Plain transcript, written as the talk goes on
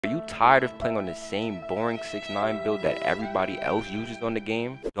tired of playing on the same boring 6'9" build that everybody else uses on the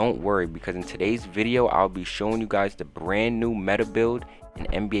game? Don't worry, because in today's video, I'll be showing you guys the brand new meta build in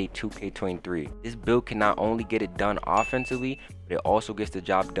NBA 2K23. This build can not only get it done offensively, but it also gets the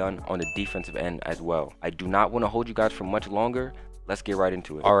job done on the defensive end as well. I do not want to hold you guys for much longer. Let's get right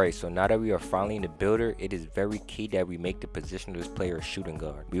into it. Alright, so now that we are finally in the builder, it is very key that we make the position of this player a shooting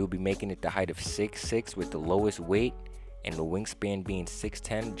guard. We will be making it the height of 6'6" with the lowest weight, and the wingspan being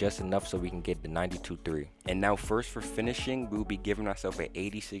 6'10", just enough so we can get the 92-3. And now first for finishing, we will be giving ourselves an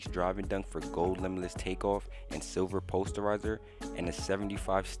 86 driving dunk for gold limitless takeoff and silver posterizer, and a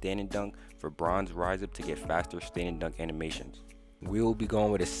 75 standing dunk for bronze rise up to get faster standing dunk animations. We will be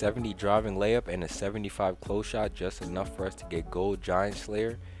going with a 70 driving layup and a 75 close shot, just enough for us to get gold giant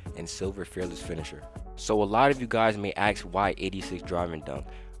slayer and silver fearless finisher. So a lot of you guys may ask, why 86 driving dunk?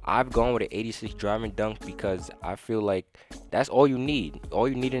 I've gone with an 86 driving dunk because I feel like that's all you need. All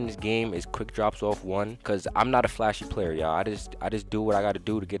you need in this game is quick drops off one, because I'm not a flashy player, y'all. I just do what I got to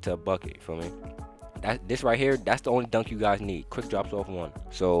do to get to a bucket, you feel me? This right here, that's the only dunk you guys need, quick drops off one.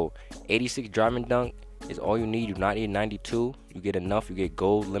 So 86 driving dunk is all you need. You do not need 92. You get enough. You get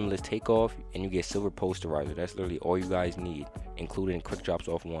gold limitless takeoff and you get silver posterizer. That's literally all you guys need, including quick drops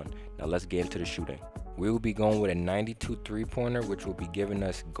off one. Now let's get into the shooting. We will be going with a 92 3-pointer, which will be giving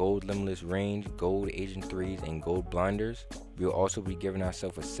us gold limitless range, gold agent threes, and gold blinders. We will also be giving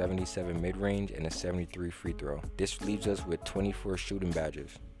ourselves a 77 mid-range and a 73 free throw. This leaves us with 24 shooting badges.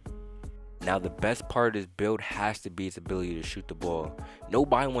 Now the best part of this build has to be its ability to shoot the ball.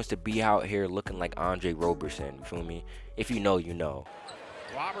 Nobody wants to be out here looking like Andre Roberson, you feel me? If you know, you know.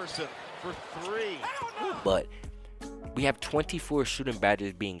 Roberson for three. But we have 24 shooting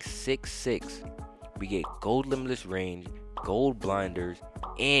badges being 6'6". We get gold limitless range, gold blinders,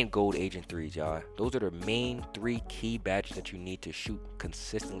 and gold agent threes, y'all. Those are the main 3 key badges that you need to shoot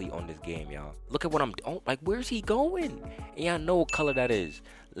consistently on this game, y'all. Look at what I'm doing. Like, where's he going? And y'all know what color that is.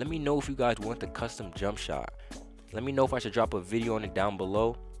 Let me know if you guys want the custom jump shot. Let me know if I should drop a video on it down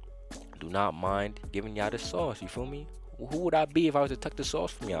below. Do not mind giving y'all the sauce, you feel me? Who would I be if I was to tuck the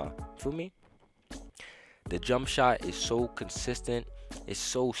sauce from y'all? Feel me? The jump shot is so consistent. It's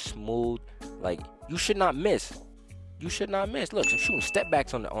so smooth. Like, you should not miss. You should not miss. Look, I'm shooting step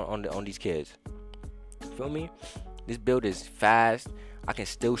backs on these kids. Feel me? This build is fast. I can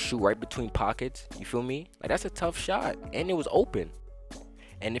still shoot right between pockets. You feel me? Like, that's a tough shot, and it was open.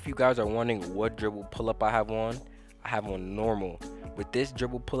 And if you guys are wondering what dribble pull-up I have on normal. With this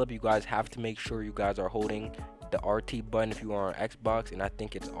dribble pull-up, you guys have to make sure you guys are holding the RT button if you are on Xbox, and I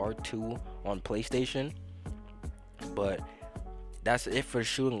think it's R2 on PlayStation. But that's it for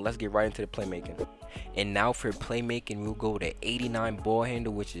shooting. Let's get right into the playmaking. And now for playmaking, we'll go with an 89 ball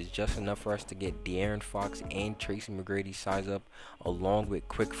handle, which is just enough for us to get De'Aaron Fox and Tracy McGrady size up, along with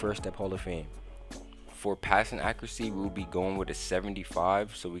quick first step Hall of Fame. For passing accuracy, we'll be going with a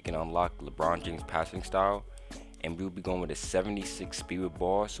 75 so we can unlock LeBron James passing style, and we'll be going with a 76 speed with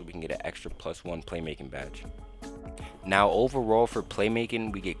ball so we can get an extra +1 playmaking badge. Now overall for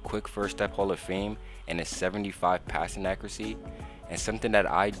playmaking, we get quick first step Hall of Fame and a 75 passing accuracy. And something that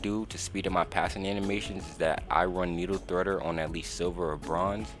I do to speed up my passing animations is that I run needle threader on at least silver or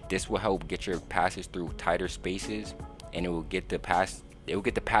bronze. This will help get your passes through tighter spaces, and it will get the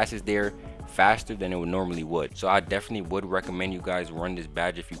passes there faster than it would normally would. So I definitely would recommend you guys run this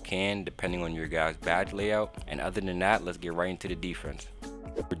badge if you can, depending on your guys' badge layout. And other than that, let's get right into the defense.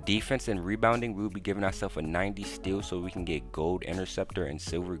 For defense and rebounding, we'll be giving ourselves a 90 steal so we can get gold interceptor and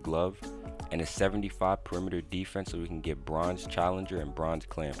silver glove, and a 75 perimeter defense so we can get bronze challenger and bronze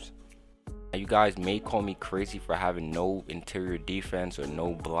clamps. Now you guys may call me crazy for having no interior defense or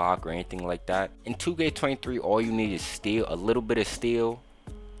no block or anything like that. In 2K23, all you need is steal, a little bit of steal,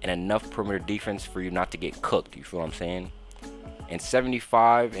 and enough perimeter defense for you not to get cooked, you feel what I'm saying? And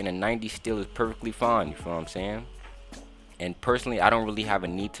 75 and a 90 steal is perfectly fine, you feel what I'm saying? And personally, I don't really have a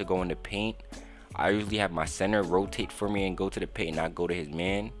need to go in the paint. I usually have my center rotate for me and go to the paint and not go to his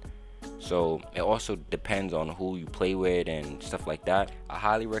man. So it also depends on who you play with and stuff like that. I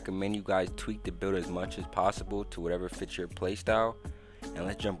highly recommend you guys tweak the build as much as possible to whatever fits your play style. And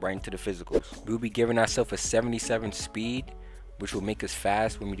let's jump right into the physicals. We'll be giving ourselves a 77 speed, which will make us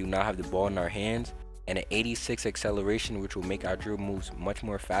fast when we do not have the ball in our hands, and an 86 acceleration, which will make our dribble moves much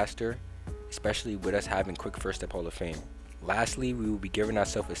more faster, especially with us having quick first step Hall of Fame. Lastly, we will be giving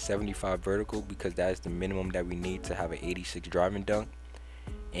ourselves a 75 vertical because that is the minimum that we need to have an 86 driving dunk.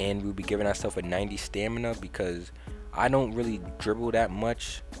 And we'll be giving ourselves a 90 stamina because I don't really dribble that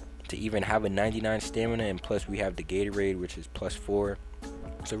much to even have a 99 stamina, and plus we have the Gatorade, which is +4.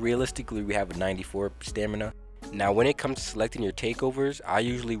 So realistically, we have a 94 stamina. Now when it comes to selecting your takeovers, I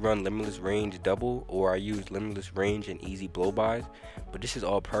usually run limitless range double, or I use limitless range and easy blow-bys, but this is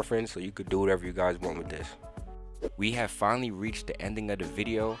all preference, so you could do whatever you guys want with this. We have finally reached the ending of the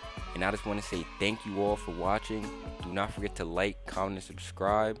video, and I just want to say thank you all for watching. Do not forget to like, comment, and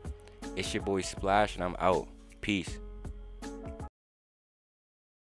subscribe. It's your boy Splash, and I'm out. Peace.